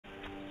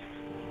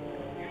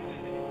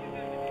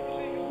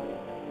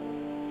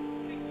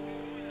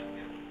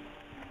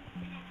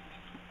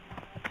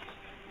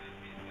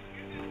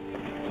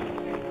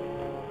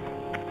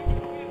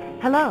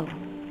Hello.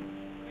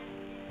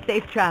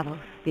 Safe travels.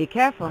 Be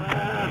careful.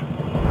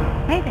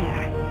 Hey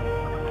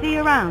there. See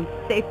you around.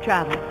 Safe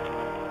travels.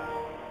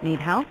 Need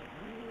help?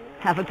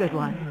 Have a good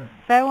one.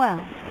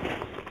 Farewell.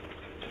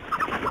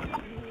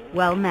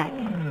 Well met.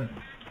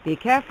 Be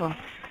careful.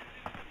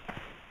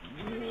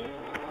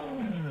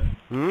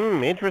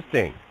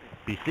 Interesting.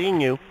 Be seeing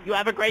you. You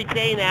have a great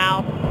day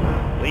now.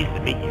 Pleased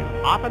to meet you.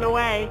 Off and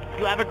away.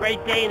 You have a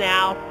great day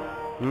now.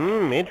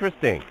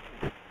 Interesting.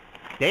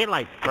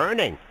 Daylight's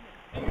burning.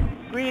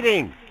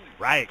 Greetings.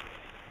 Right.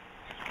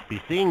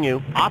 Be seeing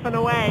you. Off and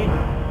away.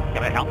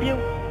 Can I help you?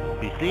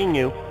 Be seeing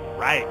you.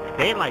 Right.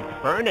 Daylight's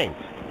burning.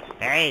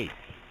 Hey.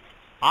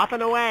 Off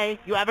and away.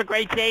 You have a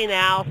great day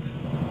now.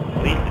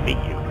 Pleased to meet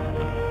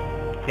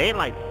you.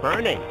 Daylight's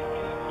burning.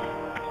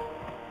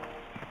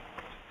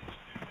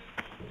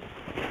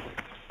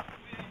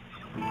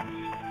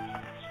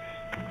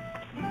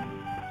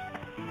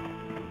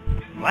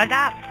 What's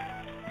up?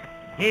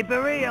 Keep it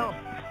real.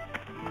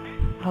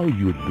 How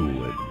you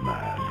doing,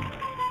 man?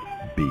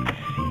 Be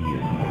seeing you.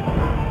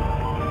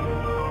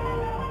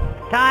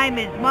 Time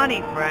is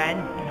money,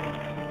 friend.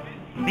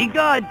 Be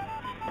good.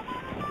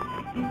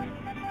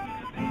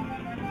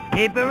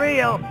 Keep it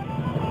real.